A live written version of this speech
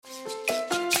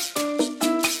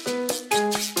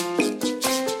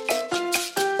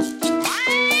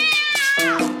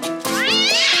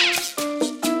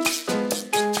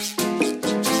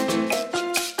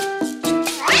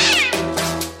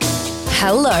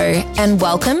Hello and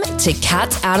welcome to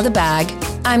Cats Out of the Bag.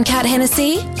 I'm Kat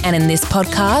Hennessy, and in this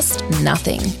podcast,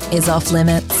 nothing is off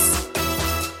limits.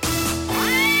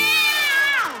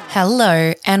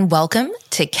 Hello and welcome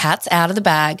to Cats Out of the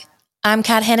Bag. I'm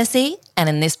Kat Hennessy, and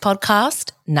in this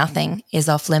podcast, nothing is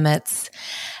off limits.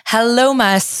 Hello,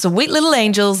 my sweet little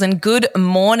angels, and good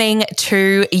morning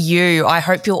to you. I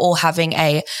hope you're all having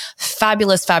a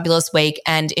fabulous, fabulous week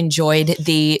and enjoyed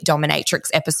the Dominatrix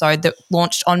episode that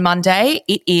launched on Monday.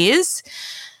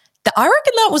 I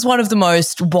reckon that was one of the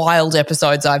most wild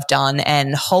episodes I've done,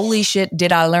 and holy shit,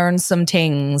 did I learn some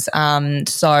things.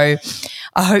 So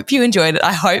I hope you enjoyed it.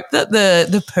 I hope that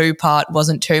the poo part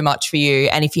wasn't too much for you.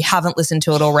 And if you haven't listened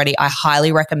to it already, I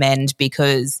highly recommend,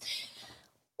 because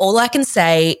all I can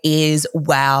say is,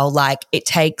 wow, like it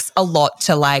takes a lot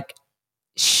to like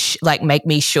make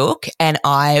me shook. And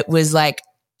I was like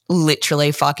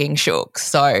literally fucking shook.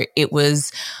 So it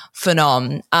was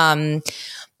phenom.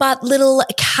 But little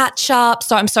catch up.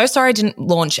 So I'm so sorry I didn't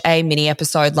launch a mini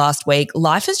episode last week.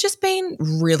 Life has just been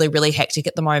really, really hectic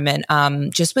at the moment,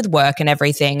 just with work and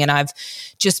everything. And I've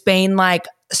just been like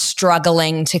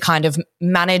struggling to kind of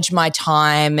manage my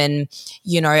time and,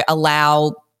 you know,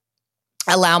 allow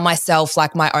myself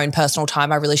like my own personal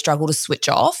time. I really struggle to switch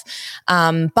off.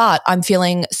 But I'm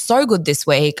feeling so good this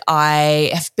week. I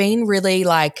have been really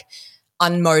like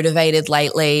unmotivated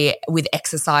lately with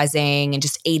exercising and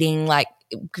just eating like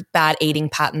bad eating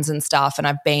patterns and stuff. And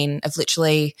I've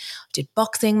literally did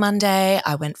boxing Monday.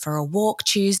 I went for a walk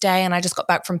Tuesday, and I just got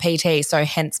back from PT. So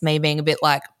hence me being a bit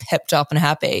like pepped up and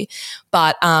happy.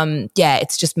 But yeah,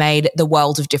 it's just made the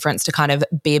world of difference to kind of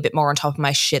be a bit more on top of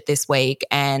my shit this week.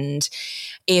 And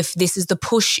if this is the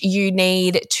push you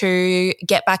need to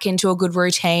get back into a good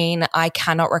routine, I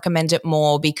cannot recommend it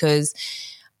more, because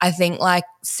I think like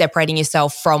separating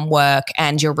yourself from work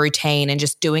and your routine and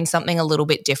just doing something a little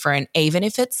bit different, even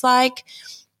if it's like,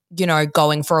 you know,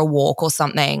 going for a walk or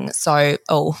something. So,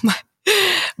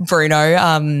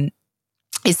 Bruno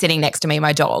is sitting next to me,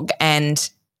 my dog,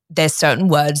 and there's certain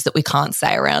words that we can't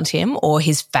say around him, or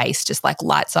his face just like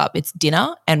lights up. It's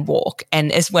dinner and walk.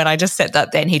 And as when I just said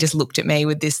that, then he just looked at me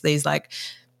with these like,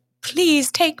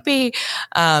 please take me.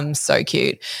 So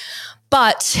cute.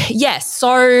 But yes,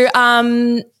 so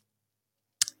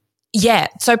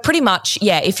pretty much,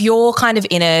 if you're kind of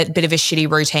in a bit of a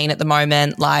shitty routine at the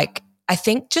moment, like I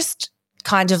think just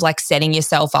kind of like setting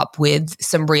yourself up with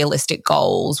some realistic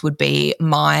goals would be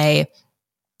my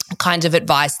kind of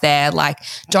advice there. Like,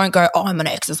 don't go, I'm going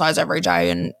to exercise every day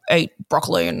and eat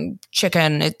broccoli and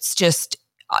chicken. It's just,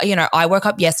 you know, I woke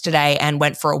up yesterday and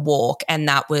went for a walk, and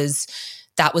that was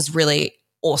really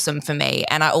awesome for me.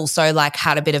 And I also like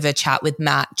had a bit of a chat with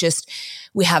Matt. Just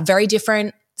we have very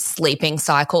different sleeping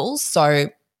cycles. So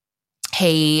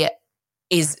he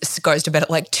goes to bed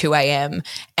at like 2 a.m.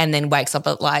 and then wakes up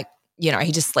at like, you know,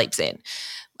 he just sleeps in.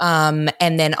 And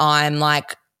then I'm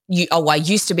like, I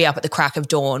used to be up at the crack of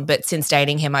dawn, but since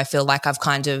dating him, I feel like I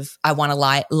want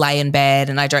to lay in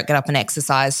bed and I don't get up and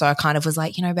exercise. So I kind of was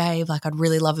like, you know, babe, like I'd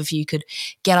really love if you could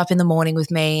get up in the morning with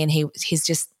me. And he's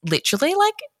just literally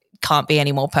like, can't be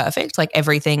any more perfect. Like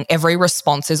every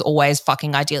response is always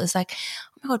fucking ideal. It's like,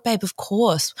 oh my God, babe, of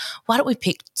course. Why don't we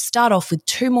start off with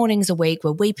 2 mornings a week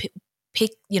where we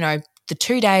pick, you know, the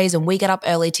 2 days and we get up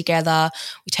early together.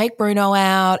 We take Bruno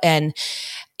out, and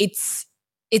it's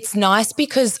nice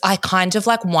because I kind of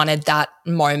like wanted that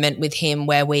moment with him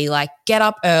where we like get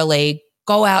up early,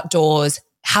 go outdoors,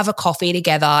 have a coffee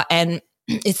together, and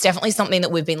it's definitely something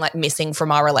that we've been like missing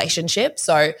from our relationship.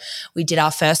 So we did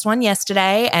our first one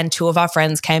yesterday, and 2 of our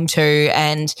friends came too,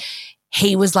 and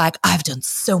he was like, I've done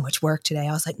so much work today.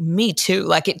 I was like, me too.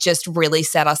 Like it just really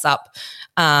set us up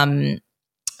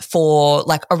for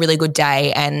like a really good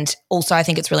day. And also I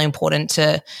think it's really important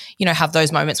to, you know, have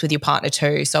those moments with your partner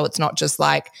too. So it's not just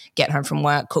like get home from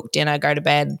work, cook dinner, go to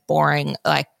bed, boring,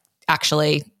 like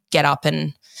actually get up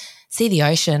and see the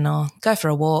ocean or go for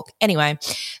a walk. Anyway,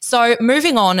 so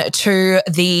moving on to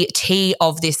the tea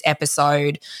of this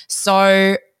episode.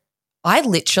 So Matt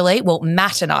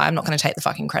and I'm not going to take the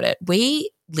fucking credit. We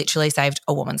literally saved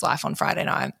a woman's life on Friday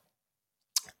night.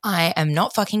 I am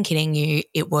not fucking kidding you.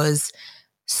 It was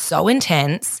so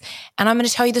intense, and I'm going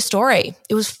to tell you the story.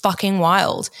 It was fucking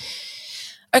wild.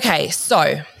 Okay,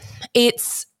 so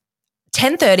it's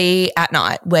 10:30 at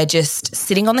night. We're just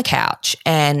sitting on the couch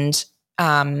and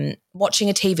watching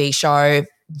a TV show,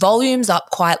 volumes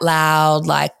up quite loud,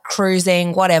 like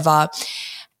cruising, whatever.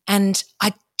 And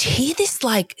I hear this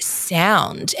like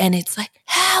sound, and it's like,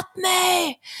 help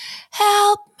me.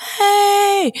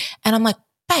 And I'm like,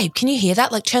 babe, can you hear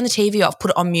that? Like, turn the TV off,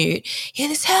 put it on mute. Hear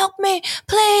this, help me,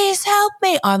 please help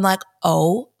me. I'm like,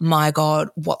 oh my God,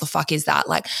 what the fuck is that?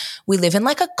 Like, we live in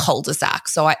like a cul-de-sac.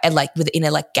 So like within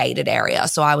a like gated area.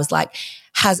 So I was like,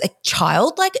 has a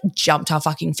child like jumped our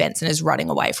fucking fence and is running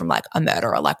away from like a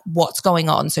murderer? Like, what's going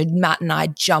on? So Matt and I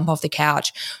jump off the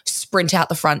couch, sprint out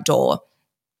the front door.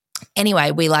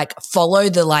 Anyway, we like follow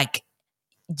the like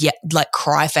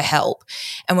cry for help,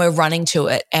 and we're running to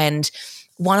it. And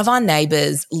one of our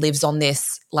neighbors lives on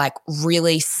this like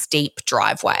really steep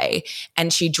driveway,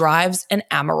 and she drives an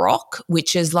Amarok,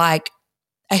 which is like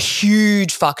a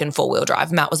huge fucking four-wheel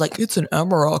drive. Matt was like, it's an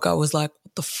Amarok. I was like,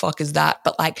 what the fuck is that?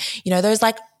 But like, you know, those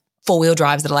like four-wheel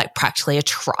drives that are like practically a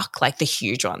truck, like the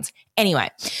huge ones. Anyway,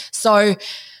 so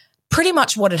pretty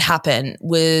much what had happened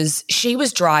was she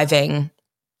was driving.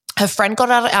 Her friend got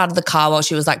out of the car while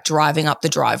she was like driving up the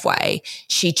driveway.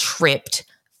 She tripped,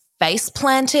 face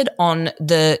planted on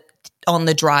the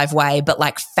driveway, but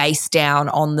like face down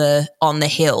on the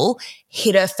hill,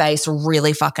 hit her face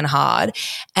really fucking hard.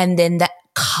 And then that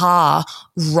car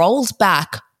rolls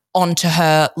back onto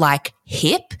her like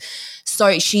hip.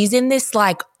 So she's in this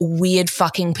like weird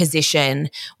fucking position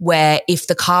where if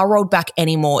the car rolled back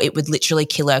anymore, it would literally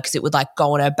kill her because it would like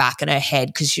go on her back and her head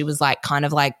because she was like kind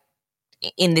of like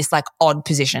in this like odd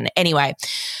position. Anyway,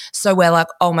 so we're like,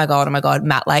 oh my God.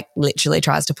 Matt like literally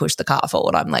tries to push the car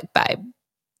forward. I'm like, babe,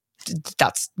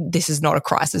 this is not a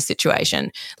crisis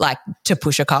situation. Like, to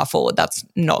push a car forward, that's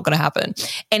not going to happen.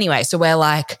 Anyway, so we're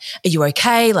like, are you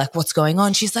okay? Like, what's going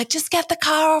on? She's like, just get the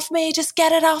car off me. Just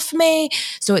get it off me.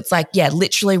 So it's like, yeah,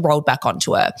 literally rolled back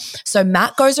onto her. So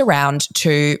Matt goes around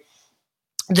to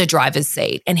the driver's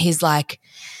seat and he's like,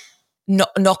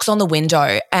 knocks on the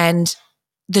window, and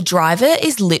the driver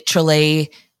is literally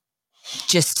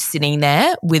just sitting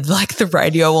there with like the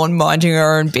radio on, minding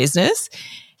her own business.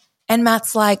 And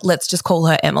Matt's like, let's just call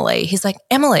her Emily. He's like,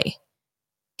 Emily.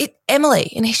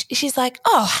 And she's like,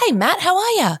 oh, hey, Matt, how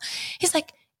are you? He's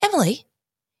like, Emily,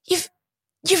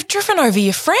 you've driven over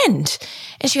your friend.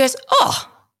 And she goes, oh,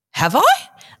 have I?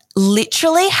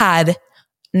 Literally had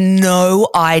no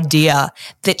idea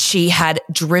that she had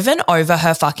driven over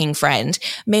her fucking friend.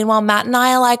 Meanwhile, Matt and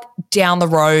I are like down the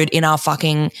road in our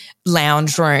fucking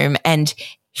lounge room and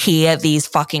hear these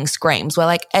fucking screams. We're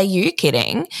like, are you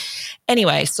kidding?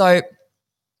 Anyway, so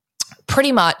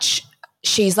pretty much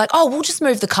she's like, oh, we'll just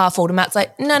move the car forward. And Matt's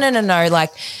like, no.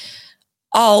 Like,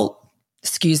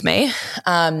 excuse me.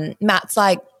 Matt's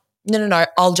like, no,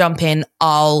 I'll jump in.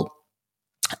 I'll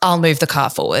move the car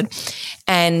forward.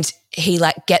 And he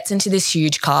like gets into this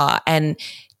huge car, and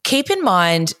keep in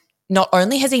mind, not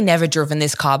only has he never driven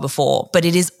this car before, but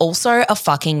it is also a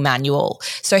fucking manual.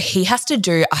 So he has to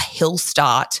do a hill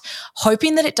start,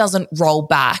 hoping that it doesn't roll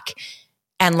back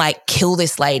and like kill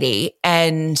this lady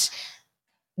and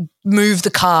move the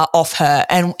car off her.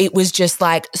 And it was just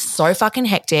like so fucking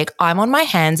hectic. I'm on my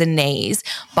hands and knees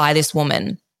by this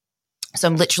woman. So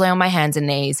I'm literally on my hands and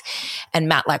knees, and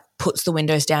Matt like puts the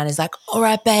windows down. He's like, all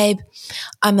right, babe,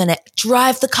 I'm going to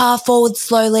drive the car forward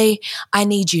slowly. I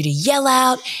need you to yell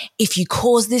out if you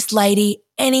cause this lady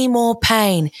any more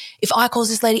pain. If I cause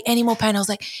this lady any more pain, I was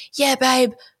like, yeah,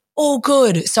 babe, all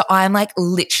good. So I'm like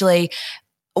literally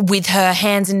with her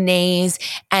hands and knees,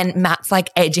 and Matt's like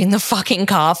edging the fucking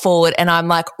car forward, and I'm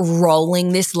like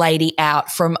rolling this lady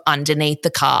out from underneath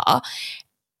the car.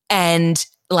 And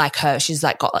like her, she's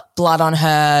like got like blood on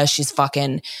her. She's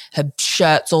fucking, her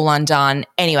shirt's all undone.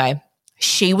 Anyway,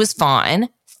 she was fine.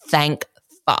 Thank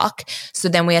fuck. So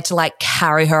then we had to like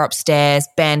carry her upstairs,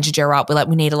 bandage her up. We're like,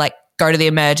 we need to like go to the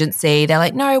emergency. They're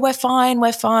like, no, we're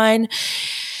fine.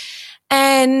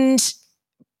 And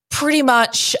pretty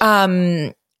much,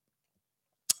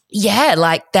 yeah,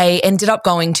 like they ended up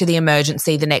going to the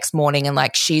emergency the next morning, and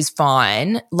like she's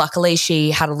fine. Luckily,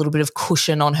 she had a little bit of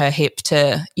cushion on her hip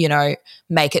to, you know,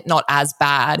 make it not as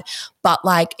bad. But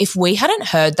like if we hadn't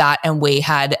heard that and we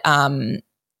had hadn't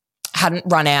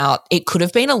run out, it could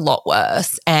have been a lot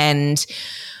worse. And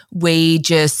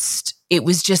it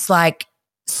was just like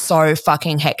so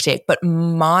fucking hectic. But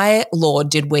my Lord,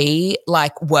 did we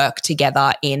like work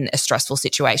together in a stressful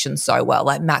situation so well.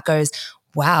 Like Matt goes,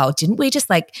 wow, didn't we just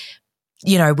like,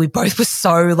 you know, we both were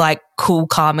so like cool,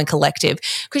 calm and collective.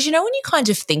 Because, you know, when you kind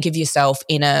of think of yourself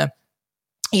in a,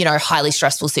 you know, highly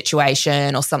stressful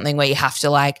situation or something where you have to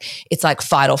like, it's like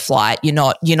fight or flight. You're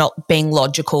not being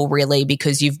logical really,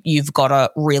 because you've got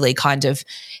to really kind of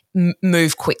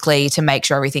move quickly to make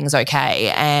sure everything's okay.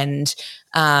 And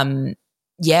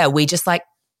yeah, we just like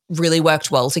really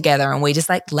worked well together, and we just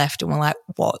like left and we're like,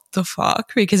 what the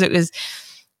fuck? Because it was,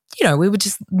 you know, we were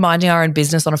just minding our own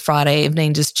business on a Friday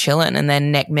evening, just chilling. And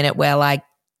then next minute we're like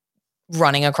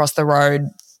running across the road.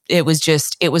 It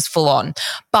was full on.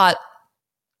 But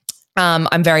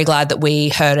I'm very glad that we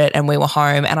heard it and we were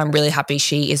home, and I'm really happy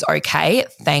she is okay.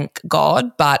 Thank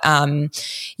God. But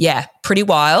yeah, pretty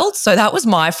wild. So that was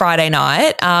my Friday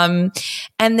night. And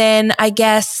then I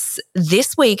guess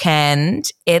this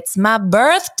weekend, it's my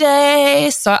birthday.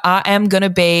 So I am going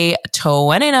to be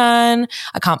 29.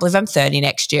 I can't believe I'm 30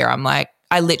 next year.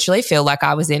 I literally feel like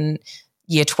I was in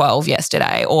year 12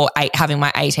 yesterday, or having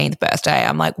my 18th birthday.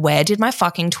 I'm like, where did my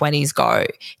fucking 20s go?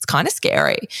 It's kind of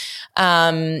scary.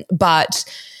 But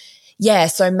yeah,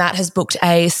 so Matt has booked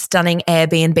a stunning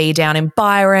Airbnb down in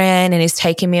Byron and is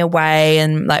taking me away,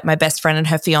 and like my best friend and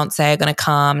her fiance are going to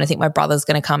come, and I think my brother's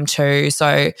going to come too. So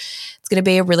it's going to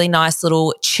be a really nice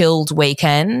little chilled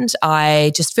weekend.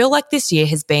 I just feel like this year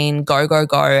has been go, go,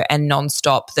 go and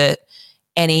nonstop, that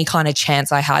any kind of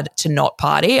chance I had to not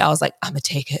party, I was like, I'm going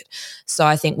to take it. So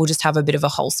I think we'll just have a bit of a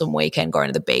wholesome weekend, going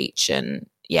to the beach. And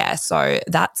yeah, so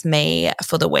that's me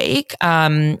for the week.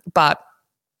 But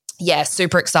yeah,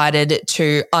 super excited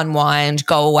to unwind,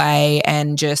 go away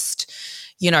and just,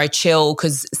 chill,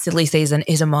 because silly season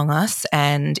is among us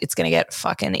and it's going to get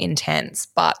fucking intense.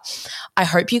 But I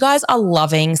hope you guys are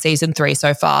loving season 3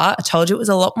 so far. I told you it was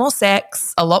a lot more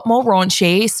sex, a lot more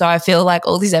raunchy. So I feel like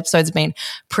all these episodes have been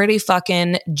pretty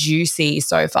fucking juicy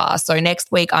so far. So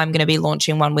next week I'm going to be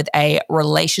launching one with a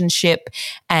relationship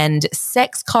and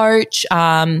sex coach.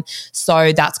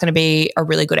 So that's going to be a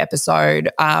really good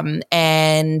episode.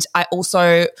 And I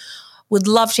also would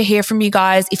love to hear from you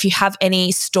guys. If you have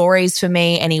any stories for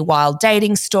me, any wild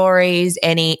dating stories,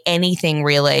 anything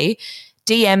really,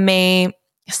 DM me,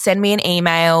 send me an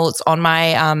email. It's on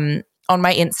my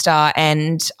Insta,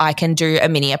 and I can do a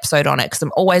mini episode on it, because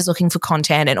I'm always looking for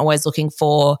content and always looking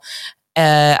for,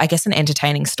 I guess, an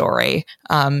entertaining story.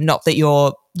 Not that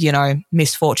your,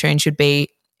 misfortune should be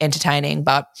entertaining,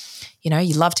 but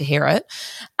you love to hear it.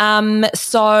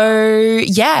 So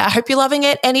yeah, I hope you're loving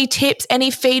it. Any tips,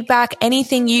 any feedback,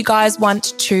 anything you guys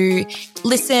want to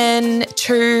listen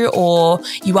to, or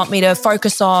you want me to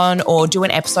focus on or do an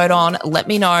episode on, let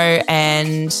me know,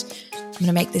 and I'm going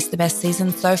to make this the best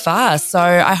season so far. So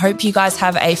I hope you guys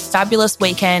have a fabulous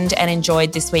weekend and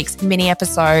enjoyed this week's mini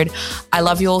episode. I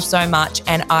love you all so much,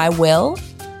 and I will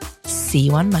see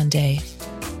you on Monday.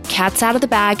 Cats Out of the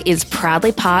Bag is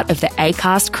proudly part of the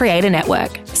Acast Creator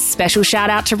Network. Special shout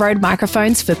out to Rode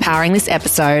Microphones for powering this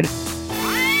episode.